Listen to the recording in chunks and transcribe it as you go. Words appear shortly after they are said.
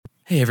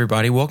Hey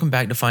everybody, welcome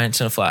back to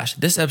Finance in a Flash.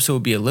 This episode will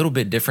be a little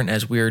bit different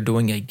as we are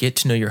doing a Get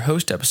to Know Your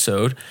Host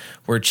episode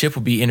where Chip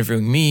will be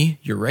interviewing me,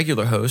 your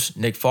regular host,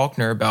 Nick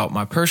Faulkner, about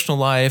my personal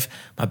life,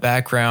 my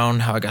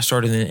background, how I got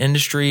started in the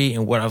industry,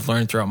 and what I've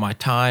learned throughout my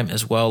time,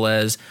 as well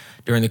as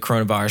during the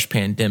coronavirus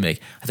pandemic.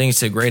 I think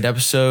it's a great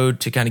episode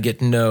to kind of get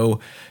to know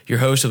your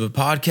host of a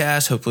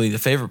podcast, hopefully the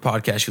favorite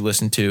podcast you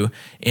listen to,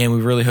 and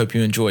we really hope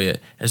you enjoy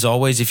it. As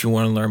always, if you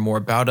want to learn more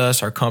about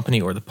us, our company,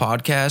 or the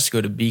podcast,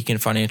 go to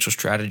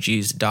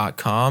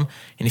beaconfinancialstrategies.com.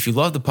 And if you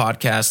love the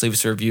podcast, leave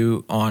us a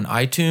review on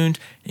iTunes.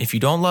 And if you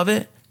don't love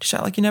it, just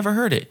act like you never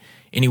heard it.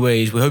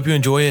 Anyways, we hope you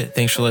enjoy it.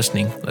 Thanks for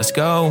listening. Let's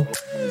go.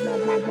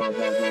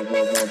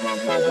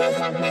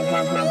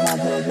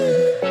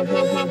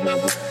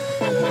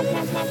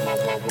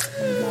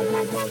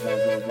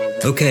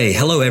 Okay,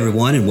 hello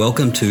everyone, and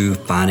welcome to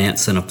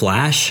Finance in a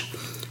Flash.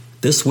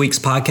 This week's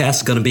podcast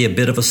is going to be a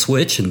bit of a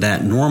switch in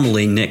that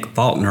normally Nick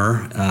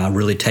Faulkner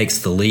really takes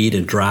the lead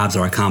and drives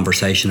our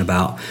conversation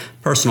about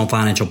personal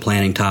financial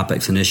planning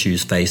topics and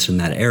issues faced in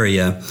that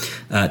area.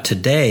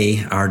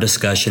 Today, our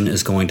discussion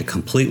is going to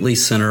completely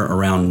center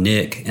around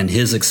Nick and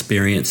his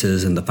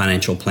experiences in the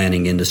financial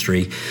planning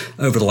industry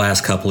over the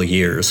last couple of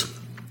years.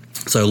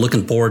 So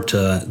looking forward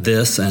to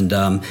this, and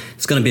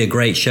it's going to be a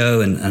great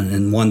show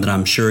and one that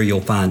I'm sure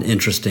you'll find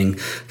interesting.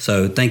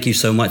 So thank you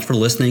so much for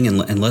listening,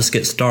 and let's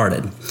get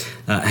started.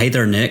 Hey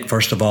there, Nick.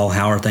 First of all,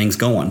 how are things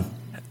going?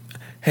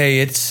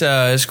 Hey, it's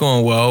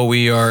going well.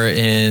 We are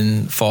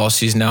in fall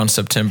season now in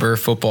September.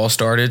 Football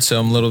started, so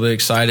I'm a little bit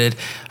excited.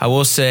 I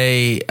will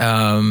say,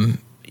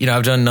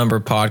 I've done a number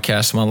of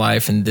podcasts in my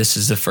life, and this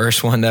is the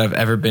first one that I've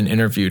ever been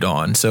interviewed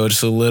on. So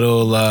it's a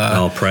little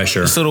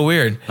pressure. It's a little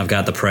weird. I've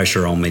got the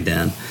pressure on me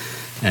then.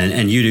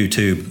 And you do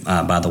too,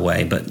 by the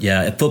way. But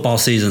yeah, football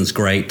season's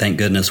great. Thank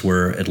goodness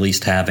we're at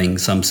least having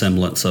some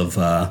semblance of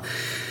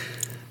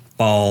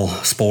fall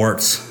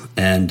sports.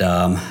 And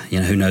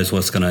who knows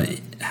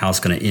how it's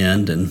gonna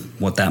end and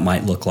what that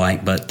might look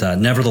like. But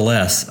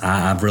nevertheless,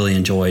 I've really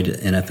enjoyed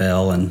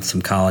NFL and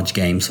some college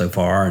games so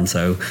far. And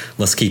so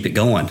let's keep it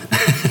going.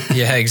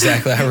 Yeah,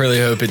 exactly. I really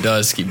hope it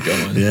does keep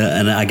going. Yeah,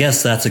 and I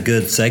guess that's a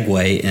good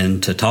segue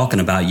into talking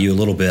about you a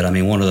little bit. I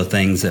mean, one of the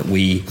things that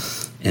we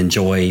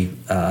enjoy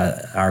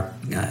our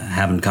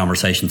having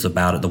conversations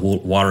about at the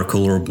water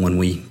cooler when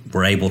we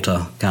were able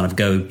to kind of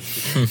go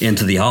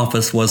into the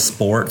office was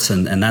sports,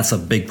 and that's a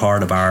big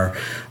part of our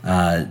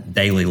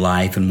daily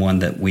life and one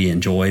that we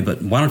enjoy.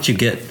 But why don't you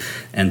get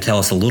and tell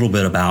us a little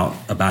bit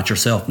about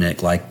yourself,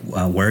 Nick? Like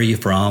where are you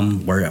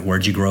from?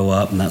 Where'd you grow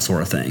up, and that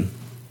sort of thing?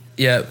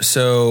 Yeah,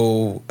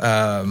 so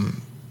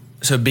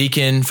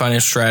Beacon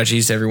Financial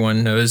Strategies,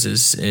 everyone knows,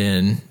 is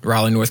in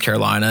Raleigh, North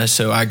Carolina.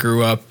 So I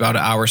grew up about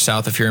an hour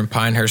south of here in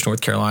Pinehurst,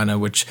 North Carolina,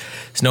 which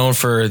is known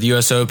for the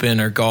U.S.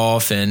 Open or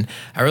golf. And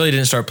I really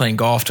didn't start playing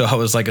golf till I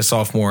was like a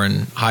sophomore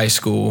in high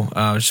school.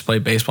 I just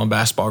played baseball and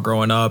basketball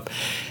growing up.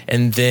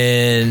 And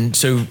then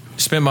so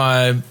spent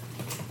my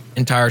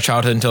entire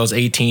childhood until I was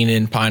 18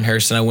 in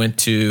Pinehurst, and I went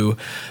to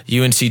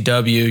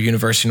UNCW,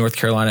 University of North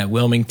Carolina at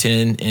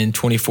Wilmington in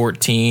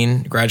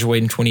 2014,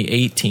 graduated in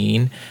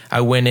 2018.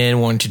 I went in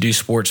wanting to do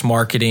sports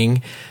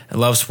marketing. I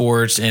love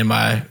sports, and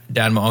my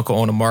dad and my uncle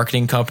own a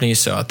marketing company,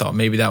 so I thought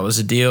maybe that was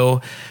a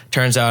deal.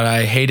 Turns out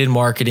I hated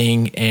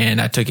marketing,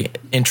 and I took an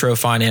intro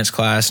finance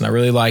class, and I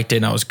really liked it,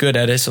 and I was good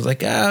at it, so I was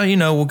like,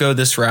 we'll go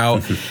this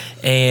route.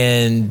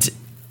 And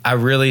I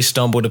really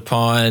stumbled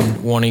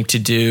upon wanting to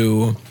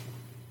do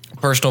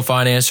personal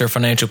finance or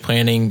financial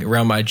planning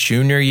around my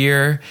junior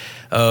year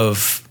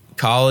of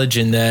college,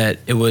 in that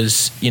it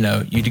was,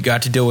 you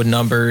got to deal with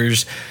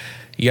numbers,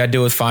 you got to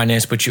deal with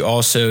finance, but you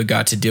also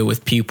got to deal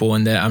with people,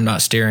 and that I'm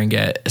not staring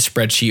at a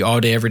spreadsheet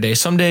all day, every day.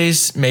 Some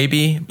days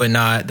maybe, but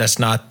that's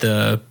not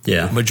the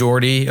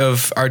majority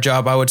of our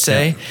job, I would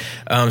say.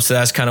 Yeah. So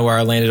that's kind of where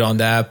I landed on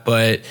that.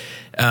 But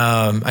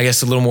I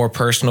guess a little more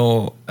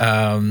personal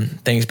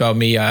things about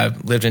me. I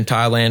lived in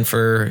Thailand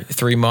for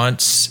 3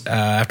 months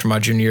after my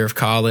junior year of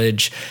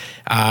college.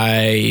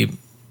 I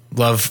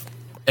love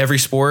every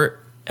sport.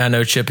 I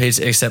know Chip hates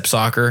except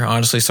soccer.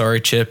 Honestly,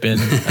 sorry, Chip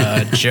and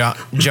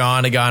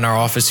John, a guy in our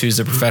office who's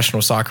a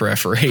professional soccer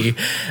referee.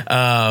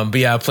 But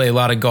yeah, I played a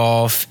lot of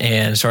golf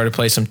and started to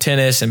play some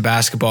tennis and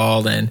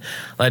basketball, and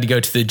I had to go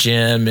to the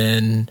gym.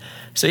 And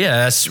so,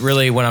 yeah, that's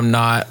really when I'm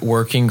not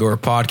working or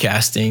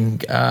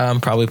podcasting,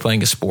 I'm probably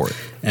playing a sport.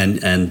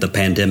 And the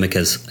pandemic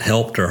has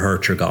helped or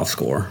hurt your golf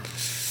score?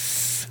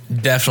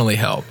 Definitely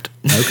helped.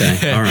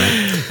 Okay, all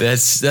right.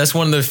 That's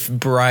one of the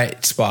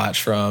bright spots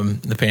from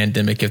the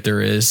pandemic, if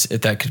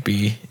that could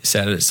be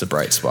said, it's a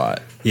bright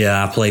spot.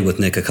 Yeah, I played with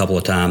Nick a couple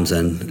of times,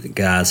 and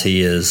guys,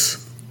 he's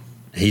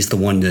the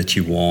one that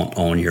you want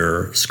on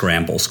your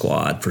scramble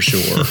squad for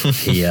sure.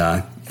 He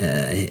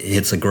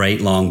hits a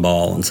great long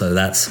ball, and so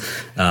that's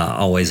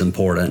always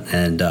important,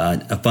 and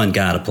a fun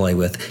guy to play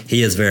with.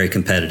 He is very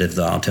competitive,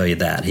 though, I'll tell you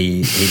that.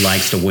 He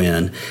likes to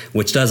win,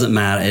 which doesn't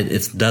matter.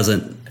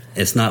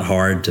 It's not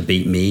hard to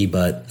beat me,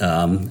 but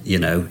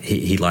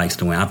he likes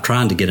to win. I'm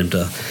trying to get him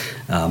to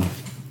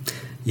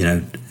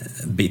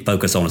be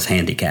focused on his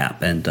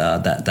handicap, and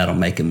that'll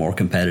make him more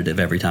competitive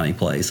every time he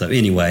plays. So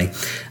anyway,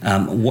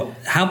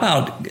 how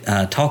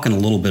about talking a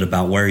little bit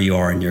about where you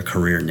are in your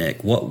career,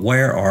 Nick?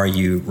 Where are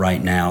you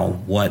right now?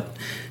 What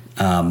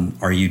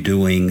are you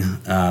doing?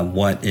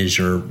 What is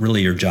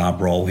your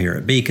job role here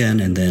at Beacon?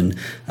 And then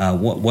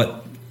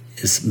what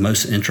is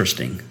most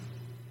interesting?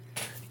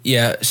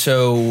 Yeah,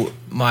 so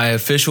my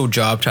official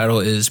job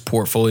title is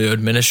portfolio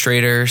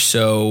administrator.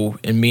 So,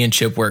 and me and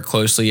Chip work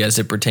closely as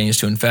it pertains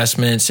to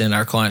investments in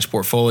our clients'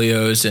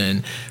 portfolios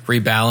and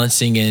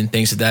rebalancing and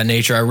things of that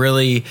nature.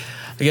 I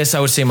guess I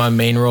would say my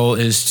main role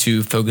is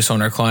to focus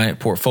on our client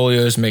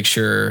portfolios, make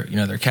sure,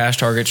 their cash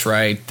targets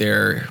right,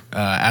 their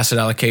asset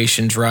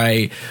allocations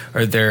right,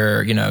 or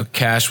their,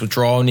 cash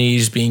withdrawal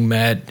needs being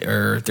met,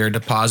 or their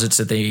deposits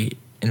that they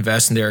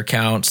invest in their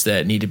accounts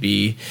that need to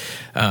be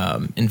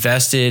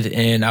invested.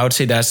 And I would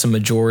say that's the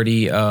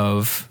majority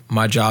of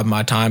my job,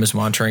 my time, is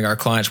monitoring our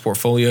clients'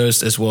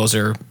 portfolios as well as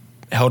their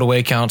held away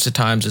accounts at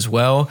times as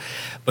well.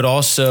 But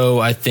also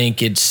I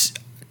think it's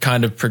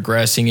kind of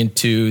progressing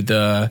into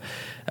the,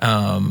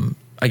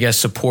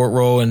 support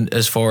role. And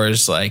as far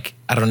as I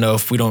don't know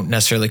if we don't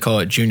necessarily call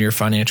it junior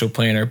financial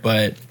planner,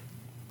 but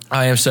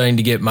I am starting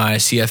to get my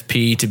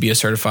CFP to be a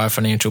certified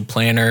financial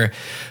planner,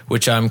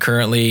 which I'm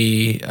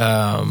currently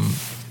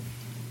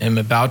am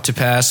about to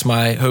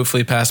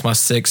hopefully pass my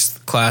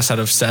 6th class out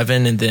of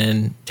 7, and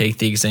then take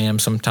the exam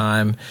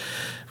sometime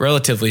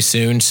relatively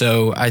soon.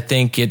 So I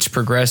think it's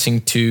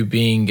progressing to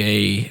being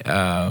a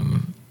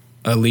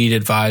lead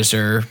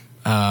advisor.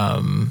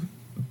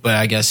 But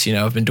I guess,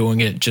 I've been doing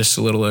it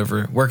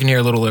working here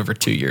a little over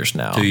 2 years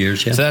now. 2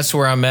 years, yeah. So that's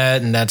where I'm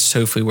at, and that's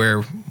hopefully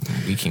where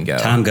we can go.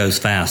 Time goes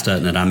fast,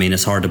 doesn't it? I mean,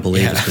 it's hard to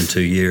believe It's been 2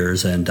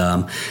 years. And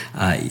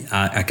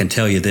I can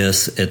tell you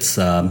this, it's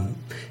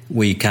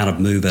we kind of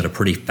move at a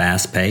pretty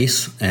fast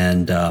pace,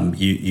 and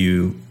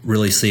you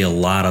really see a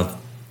lot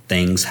of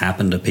things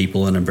happen to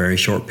people in a very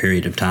short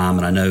period of time.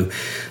 And I know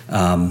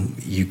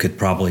you could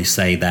probably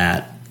say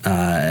that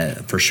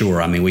for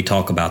sure. I mean, we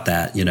talk about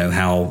that,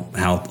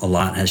 how a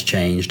lot has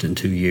changed in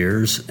 2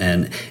 years.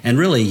 And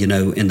really,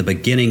 in the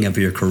beginning of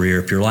your career,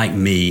 if you're like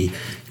me,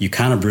 you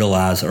kind of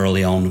realize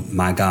early on,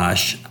 my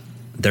gosh,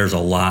 there's a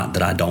lot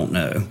that I don't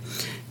know.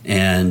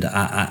 And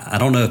I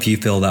don't know if you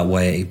feel that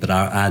way, but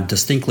I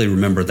distinctly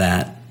remember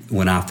that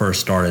when I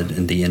first started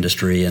in the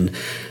industry. And,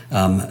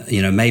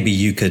 maybe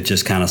you could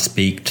just kind of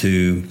speak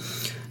to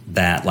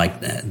that,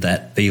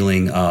 that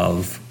feeling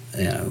of,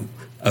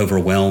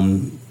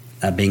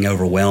 being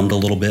overwhelmed a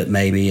little bit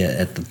maybe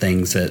at the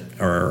things that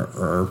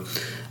are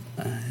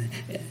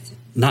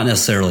not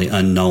necessarily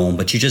unknown,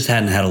 but you just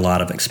hadn't had a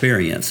lot of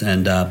experience.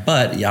 And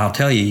but I'll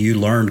tell you, you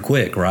learned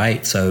quick,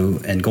 right? So,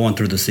 and going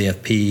through the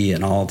CFP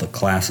and all the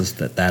classes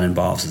that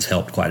involves has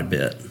helped quite a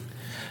bit.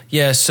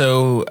 Yeah.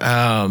 So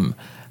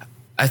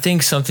I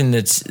think something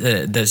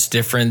that's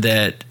different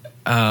that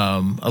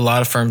a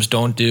lot of firms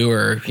don't do,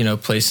 or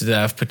places that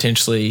I've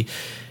potentially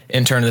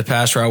interned in the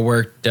past, where I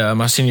worked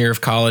my senior year of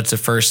college, the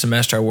first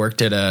semester I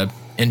worked at a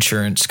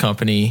insurance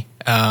company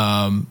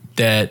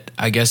that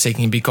I guess they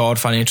can be called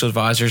financial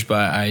advisors,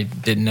 but I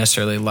didn't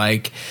necessarily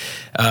like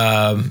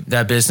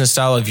that business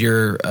style of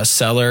you're a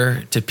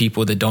seller to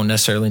people that don't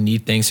necessarily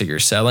need things that you're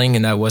selling,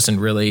 and that wasn't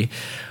really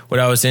what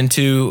I was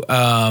into.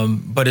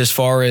 But as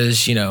far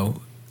as,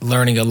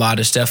 learning a lot,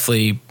 is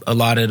definitely a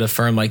lot at a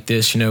firm like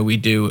this. We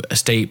do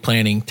estate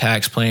planning,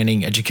 tax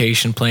planning,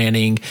 education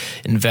planning,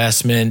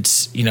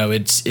 investments.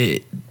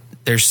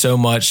 There's so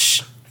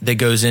much that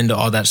goes into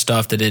all that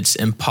stuff that it's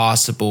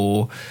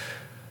impossible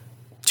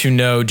to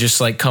know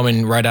just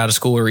coming right out of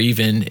school, or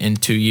even in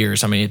 2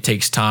 years. I mean, it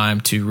takes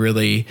time to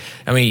really,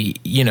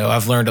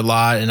 I've learned a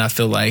lot, and I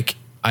feel like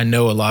I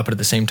know a lot, but at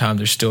the same time,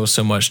 there's still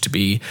so much to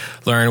be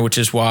learned, which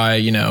is why,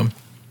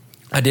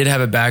 I did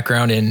have a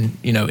background in,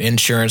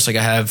 insurance. I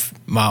have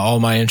all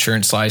my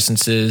insurance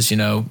licenses,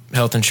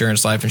 health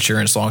insurance, life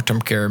insurance,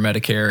 long-term care,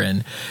 Medicare,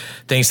 and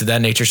things of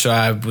that nature. So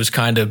I was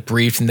kind of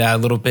briefed in that a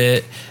little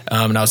bit.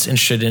 And I was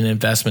interested in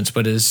investments,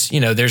 but there's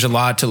a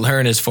lot to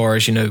learn as far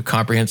as,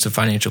 comprehensive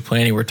financial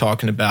planning. We're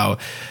talking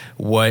about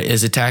what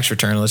is a tax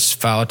return? Let's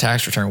file a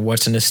tax return.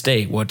 What's an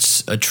estate?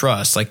 What's a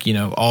trust?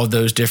 All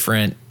those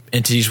different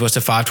entities. What's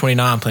a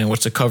 529 plan?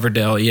 What's a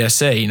Coverdell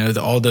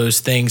ESA? All those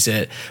things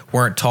that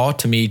weren't taught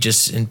to me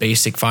just in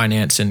basic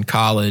finance in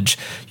college.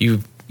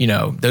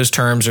 Those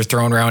terms are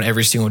thrown around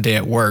every single day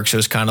at work. So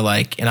it's kind of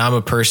and I'm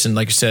a person,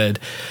 like I said,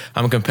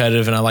 I'm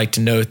competitive and I like to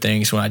know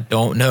things. When I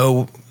don't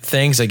know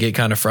things, I get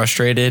kind of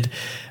frustrated.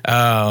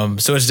 So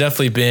it's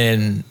definitely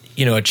been,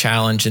 a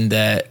challenge in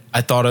that I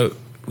thought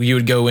you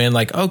would go in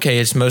okay,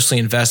 it's mostly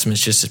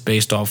investments just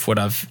based off what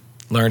I've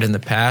learned in the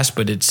past,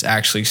 but it's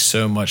actually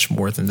so much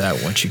more than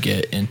that once you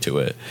get into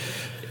it.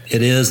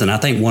 It is, and I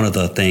think one of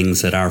the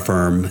things that our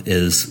firm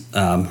is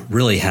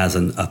really has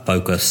a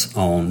focus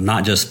on,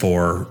 not just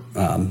for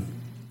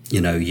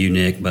you,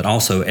 Nick, but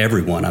also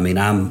everyone. I mean,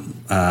 I'm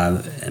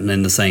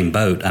in the same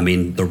boat. I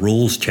mean, the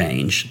rules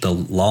change, the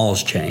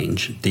laws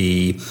change,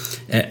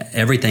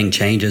 everything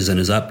changes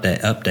and is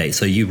update.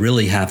 So you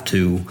really have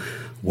to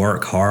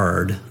work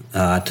hard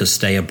to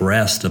stay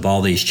abreast of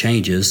all these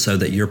changes so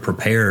that you're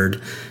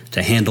prepared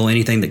to handle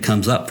anything that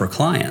comes up for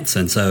clients.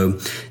 And so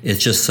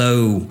it's just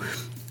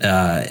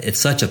it's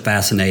such a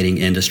fascinating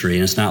industry,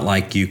 and it's not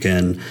like you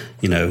can,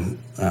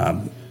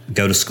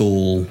 go to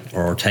school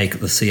or take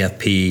the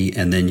CFP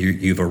and then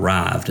you've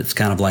arrived. It's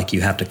kind of like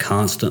you have to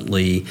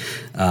constantly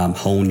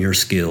hone your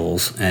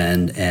skills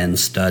and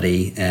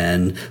study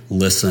and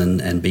listen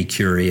and be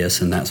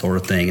curious and that sort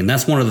of thing. And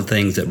that's one of the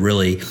things that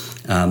really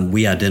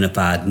we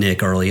identified,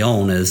 Nick, early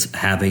on as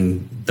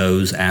having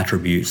those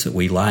attributes that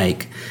we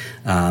like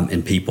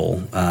in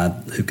people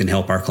who can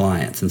help our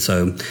clients. And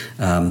so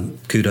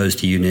kudos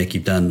to you, Nick.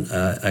 You've done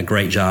a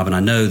great job. And I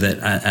know that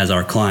as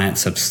our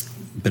clients have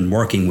been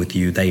working with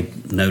you, they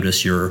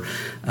notice your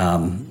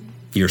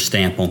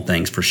stamp on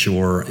things for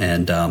sure.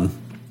 And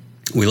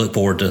we look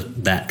forward to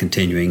that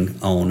continuing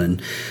on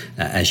and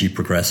as you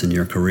progress in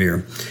your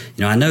career.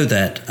 I know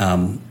that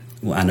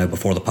I know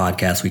before the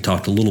podcast we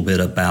talked a little bit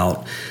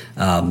about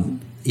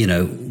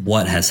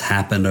what has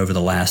happened over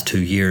the last 2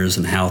 years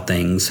and how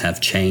things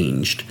have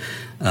changed.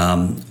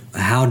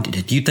 How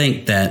do you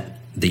think that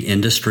the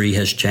industry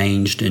has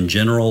changed in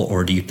general,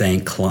 or do you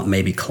think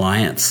maybe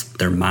clients,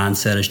 their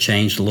mindset has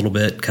changed a little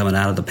bit coming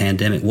out of the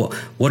pandemic?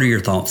 What are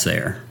your thoughts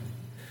there?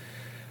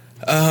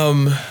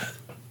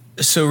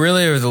 So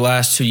really over the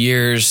last 2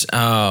 years,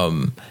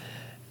 I've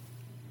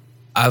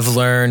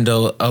learned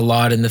a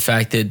lot in the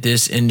fact that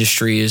this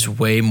industry is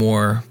way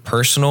more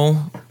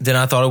personal than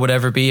I thought it would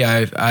ever be.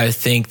 I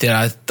think that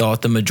I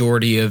thought the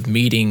majority of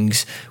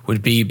meetings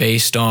would be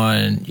based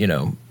on,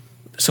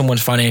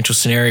 someone's financial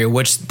scenario,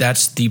 which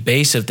that's the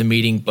base of the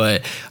meeting,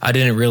 but I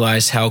didn't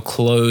realize how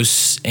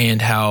close and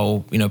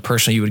how,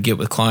 personal you would get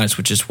with clients,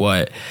 which is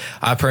what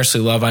I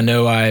personally love. I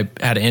know I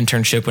had an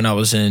internship when I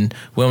was in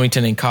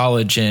Wilmington in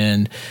college,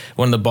 and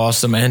one of the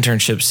bosses of my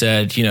internship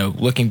said,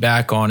 looking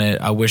back on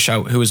it, who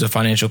was a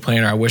financial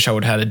planner, I wish I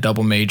would have had a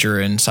double major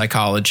in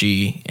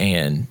psychology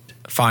and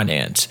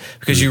finance,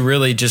 because you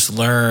really just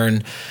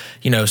learn,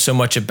 so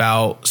much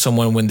about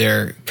someone when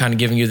they're kind of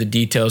giving you the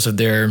details of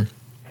their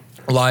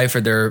life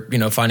or their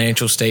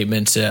financial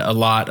statements. A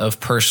lot of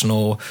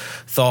personal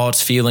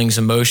thoughts, feelings,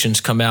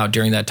 emotions come out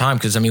during that time,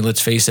 because let's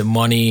face it,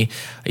 money,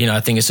 I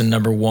think it's the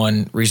number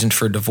one reason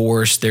for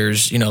divorce.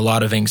 There's a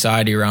lot of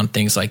anxiety around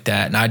things like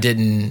that, and I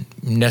didn't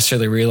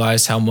necessarily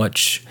realize how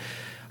much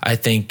I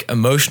think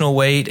emotional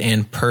weight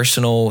and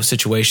personal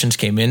situations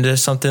came into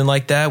something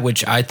like that,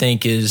 which I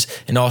think is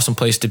an awesome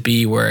place to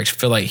be, where I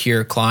feel like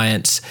here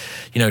clients,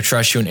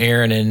 trust you and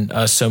Aaron and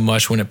us so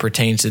much when it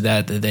pertains to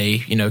that they,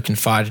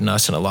 confide in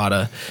us in a lot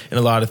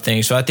of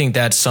things. So I think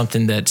that's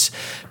something that's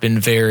been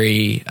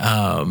very,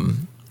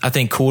 I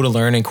think cool to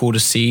learn and cool to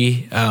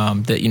see,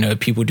 that,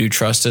 people do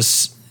trust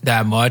us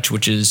that much,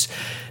 which is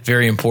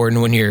very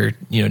important when you're,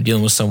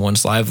 dealing with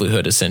someone's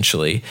livelihood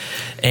essentially.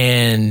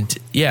 And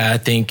I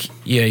think,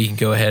 you can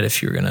go ahead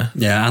if you're going to.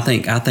 Yeah, I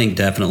think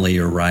definitely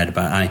you're right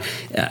about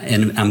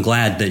and I'm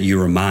glad that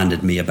you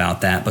reminded me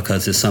about that,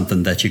 because it's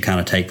something that you kind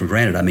of take for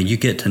granted. You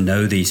get to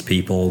know these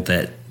people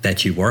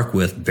that you work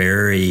with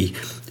very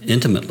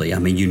intimately.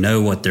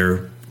 What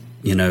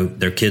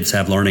their kids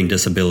have learning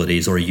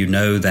disabilities, or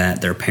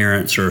that their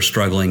parents are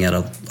struggling at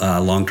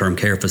a long-term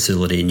care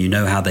facility, and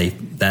how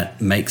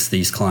that makes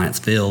these clients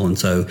feel. And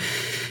so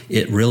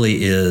it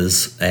really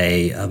is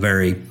a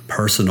very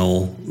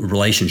personal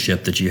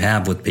relationship that you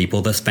have with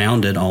people that's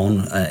founded on,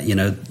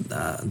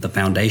 the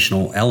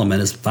foundational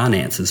element is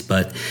finances,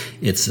 but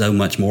it's so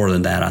much more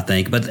than that, I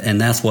think.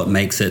 And that's what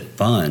makes it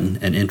fun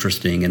and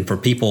interesting. And for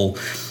people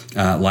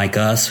like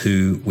us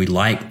who we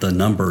like the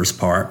numbers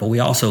part, but we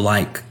also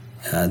like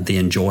the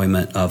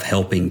enjoyment of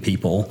helping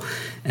people.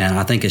 And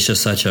I think it's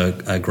just such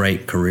a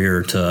great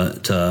career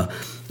to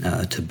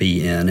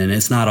be in. And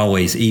it's not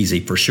always easy,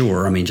 for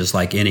sure. Just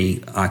like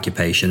any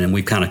occupation. And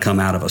we've kind of come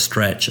out of a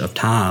stretch of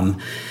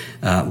time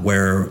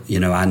where,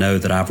 I know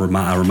that I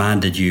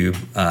reminded you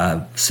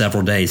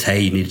several days, hey,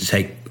 you need to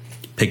take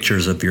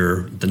pictures of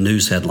the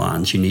news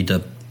headlines. You need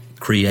to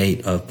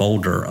create a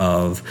folder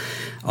of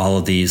all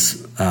of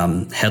these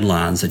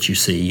headlines that you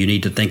see. You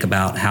need to think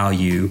about how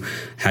you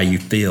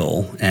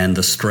feel and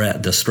the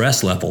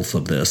stress levels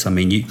of this.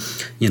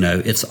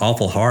 It's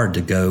awful hard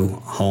to go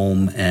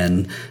home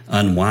and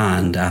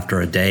unwind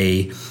after a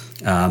day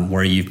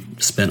where you've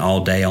spent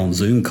all day on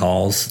Zoom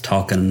calls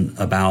talking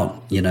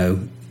about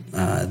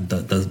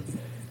the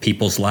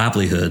people's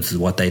livelihoods.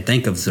 What they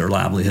think of their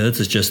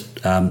livelihoods is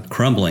just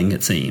crumbling,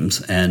 it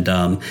seems. And,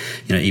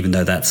 even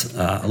though that's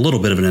a little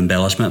bit of an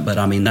embellishment, but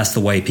that's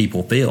the way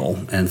people feel.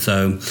 And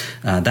so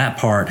that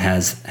part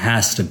has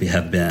to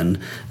have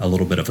been a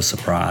little bit of a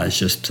surprise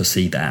just to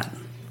see that.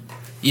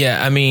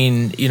 Yeah.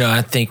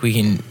 I think we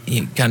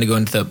can kind of go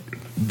into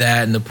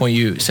that and the point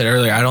you said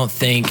earlier. I don't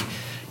think,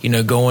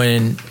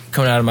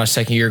 coming out of my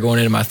second year, going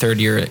into my third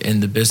year in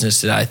the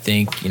business, that I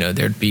think,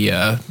 there'd be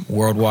a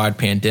worldwide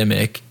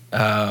pandemic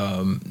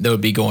that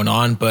would be going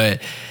on.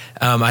 But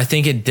I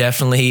think it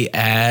definitely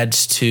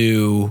adds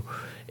to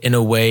in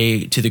a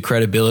way to the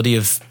credibility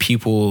of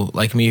people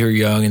like me who are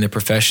young in the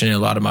profession, and a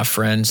lot of my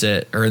friends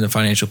that are in the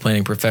financial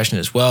planning profession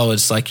as well.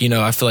 It's like,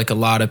 I feel like a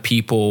lot of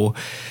people,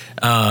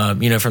 from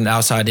the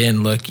outside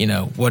in look,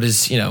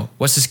 what's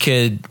this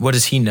kid, what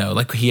does he know?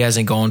 Like, he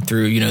hasn't gone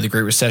through, the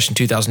Great Recession,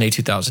 2008,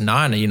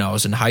 2009. I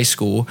was in high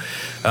school,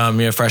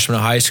 freshman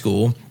of high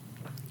school.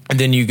 And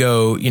then you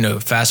go,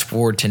 fast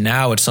forward to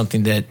now, it's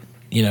something that,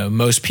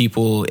 most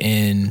people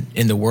in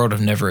the world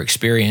have never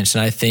experienced.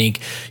 And I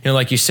think,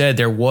 like you said,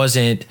 there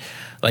wasn't,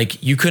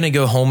 like, you couldn't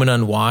go home and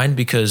unwind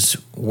because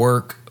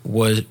work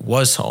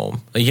was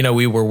home. Like,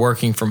 we were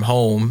working from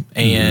home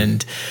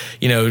and,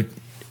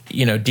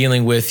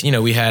 dealing with,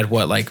 we had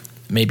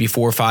maybe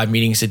 4 or 5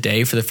 meetings a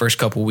day for the first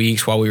couple of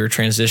weeks while we were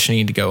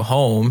transitioning to go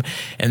home.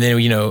 And then,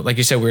 like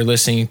you said, we were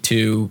listening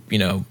to,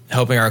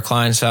 helping our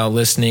clients out,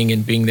 listening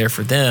and being there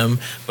for them.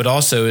 But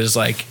also is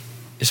like,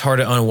 it's hard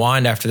to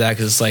unwind after that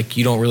because it's like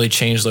you don't really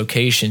change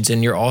locations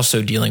and you're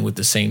also dealing with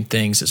the same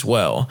things as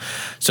well.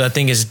 So I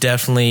think it's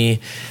definitely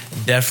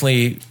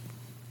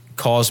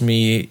caused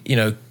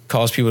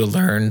people to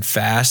learn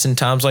fast in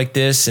times like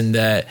this, and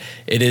that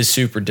it is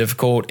super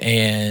difficult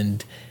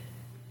and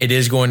it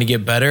is going to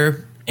get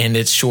better. And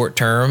it's short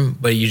term,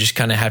 but you just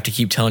kind of have to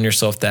keep telling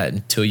yourself that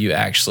until you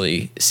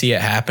actually see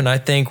it happen, I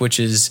think, which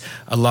is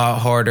a lot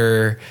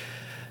harder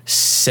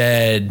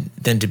said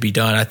than to be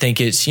done. I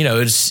think it's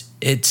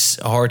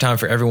a hard time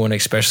for everyone,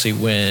 especially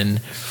when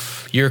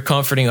you're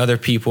comforting other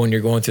people and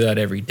you're going through that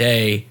every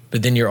day.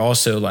 But then you're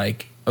also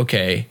like,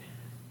 okay,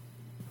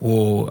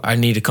 well, I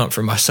need to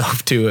comfort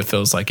myself too, it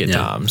feels like at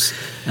times.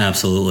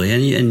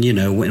 Absolutely.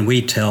 And when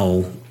we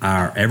tell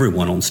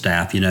everyone on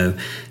staff,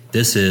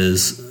 this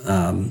is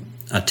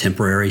a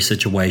temporary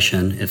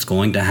situation. It's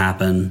going to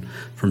happen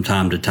from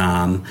time to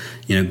time.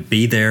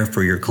 Be there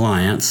for your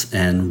clients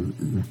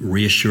and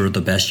reassure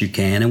the best you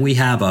can. And we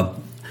have a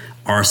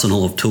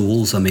arsenal of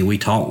tools. I mean, we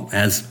talk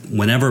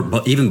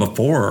but even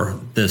before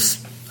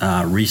this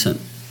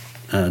recent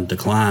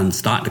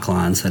stock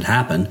declines had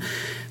happened,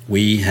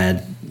 we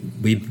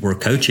were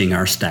coaching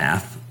our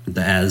staff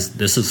as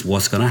this is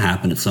what's going to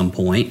happen at some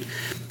point.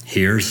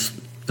 Here's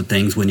the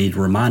things we need to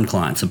remind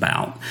clients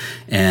about.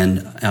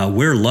 And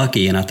we're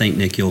lucky, and I think,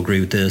 Nick, you'll agree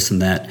with this, in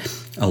that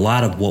a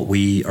lot of what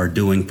we are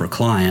doing for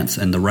clients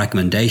and the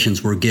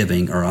recommendations we're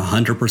giving are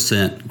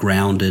 100%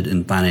 grounded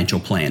in financial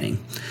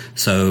planning.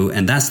 So,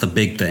 and that's the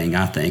big thing,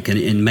 I think.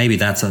 And maybe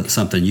that's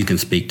something you can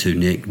speak to,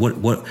 Nick.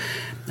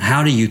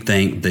 How do you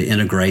think the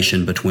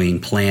integration between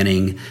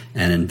planning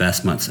and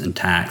investments and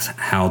tax,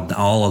 how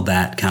all of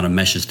that kind of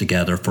meshes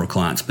together for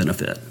clients'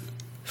 benefit?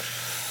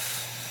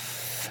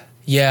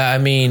 Yeah, I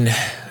mean,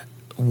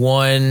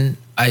 one,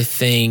 I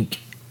think,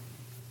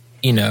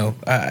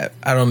 I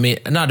don't mean,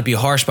 not to be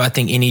harsh, but I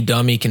think any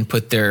dummy can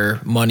put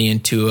their money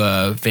into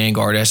a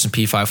Vanguard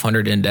S&P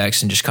 500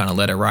 index and just kind of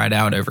let it ride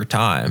out over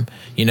time,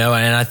 and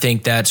I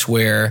think that's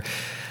where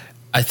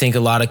I think a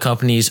lot of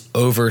companies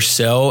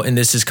oversell, and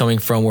this is coming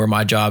from where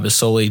my job is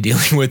solely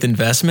dealing with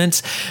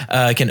investments,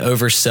 can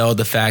oversell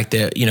the fact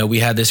that, we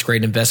have this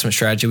great investment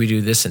strategy, we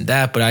do this and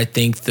that. But I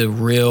think the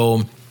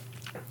real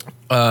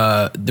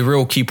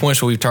key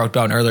points what we've talked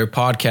about in earlier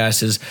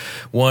podcasts is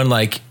one,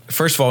 like,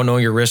 first of all,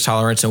 knowing your risk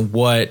tolerance and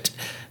what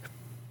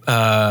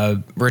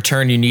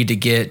return you need to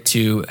get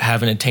to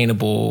have an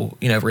attainable,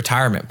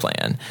 retirement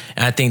plan.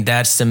 And I think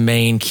that's the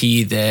main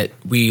key that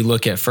we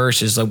look at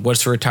first is like,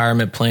 what's the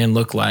retirement plan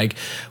look like?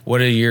 What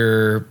do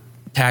your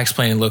tax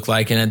plan look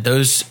like? And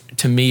those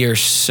to me are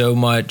so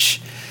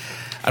much,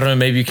 I don't know,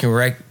 maybe you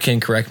can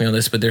correct me on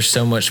this, but they're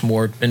so much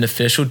more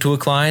beneficial to a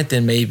client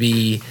than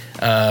maybe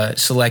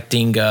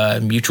selecting a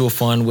mutual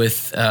fund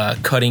with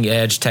cutting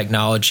edge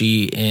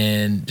technology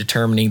and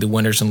determining the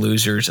winners and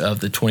losers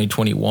of the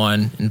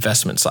 2021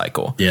 investment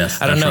cycle.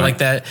 Yes, I don't know, right. like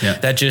that. Yeah.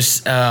 That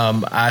just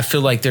I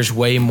feel like there's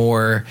way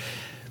more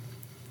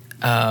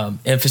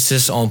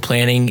emphasis on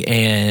planning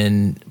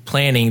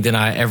than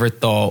I ever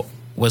thought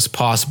was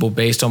possible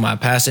based on my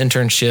past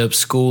internships,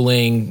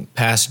 schooling,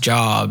 past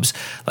jobs.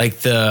 Like,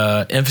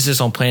 the emphasis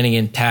on planning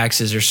and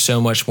taxes are so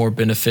much more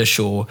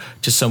beneficial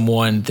to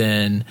someone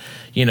than,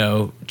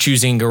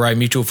 choosing the right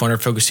mutual fund or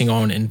focusing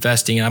on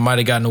investing. And I might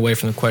have gotten away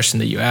from the question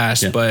that you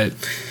asked, but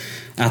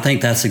I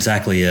think that's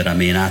exactly it. I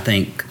mean, I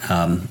think,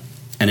 and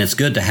it's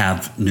good to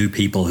have new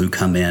people who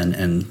come in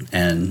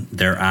and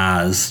their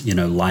eyes,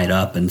 light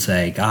up and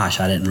say, gosh,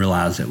 I didn't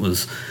realize it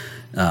was,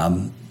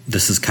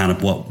 this is kind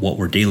of what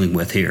we're dealing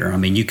with here. I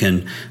mean, you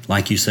can,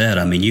 like you said,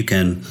 you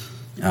can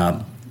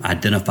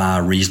identify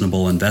a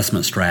reasonable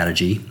investment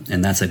strategy,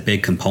 and that's a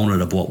big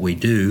component of what we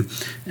do.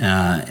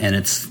 And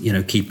it's,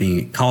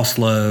 keeping costs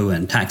low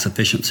and tax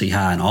efficiency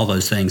high and all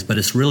those things, but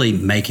it's really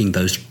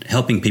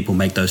helping people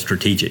make those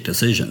strategic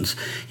decisions,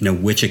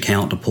 which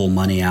account to pull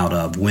money out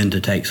of, when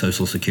to take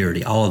Social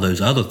Security, all of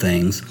those other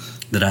things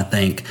that I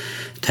think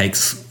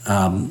takes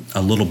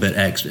a little bit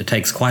extra. It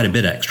takes quite a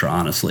bit extra,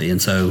 honestly.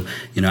 And so,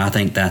 I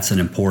think that's an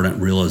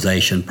important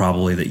realization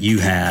probably that you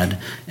had,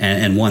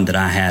 and one that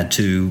I had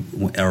too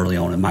early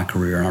on in my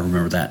career, and I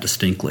remember that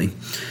distinctly.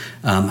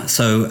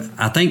 So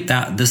I think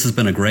that this has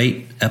been a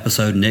great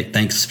episode, Nick.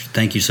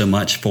 Thank you so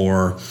much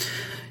for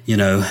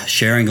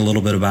sharing a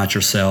little bit about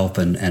yourself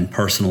and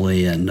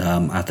personally. And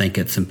I think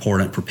it's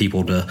important for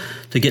people to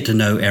get to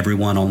know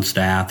everyone on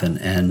staff,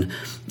 and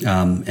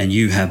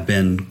you have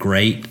been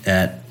great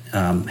at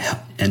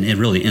and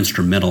really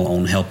instrumental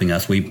on helping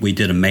us. We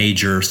did a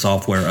major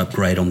software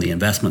upgrade on the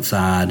investment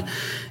side,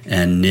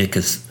 and Nick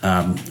has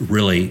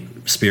really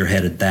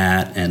spearheaded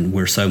that, and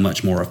we're so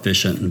much more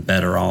efficient and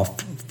better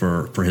off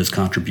for his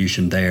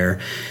contribution there.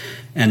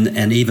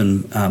 And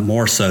even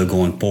more so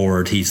going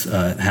forward, he's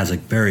has a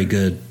very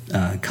good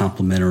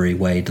complimentary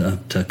way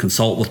to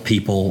consult with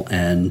people,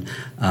 and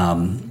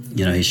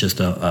he's just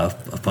a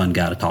fun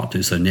guy to talk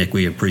to. So Nick,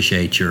 we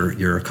appreciate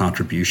your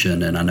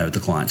contribution, and I know the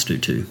clients do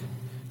too.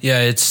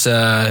 Yeah, it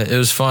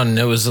was fun.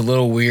 It was a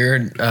little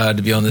weird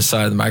to be on this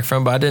side of the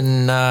microphone, but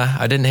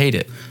I didn't hate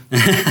it.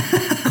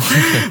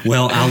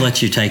 Well, I'll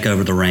let you take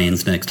over the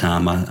reins next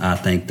time. I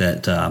think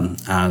that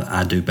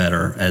I do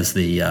better as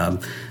the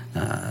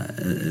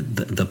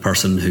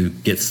person who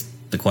gets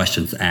the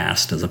questions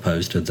asked as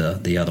opposed to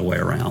the other way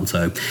around.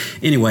 So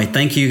anyway,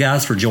 thank you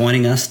guys for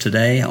joining us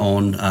today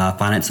on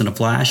Finance in a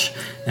Flash,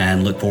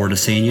 and look forward to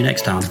seeing you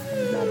next time.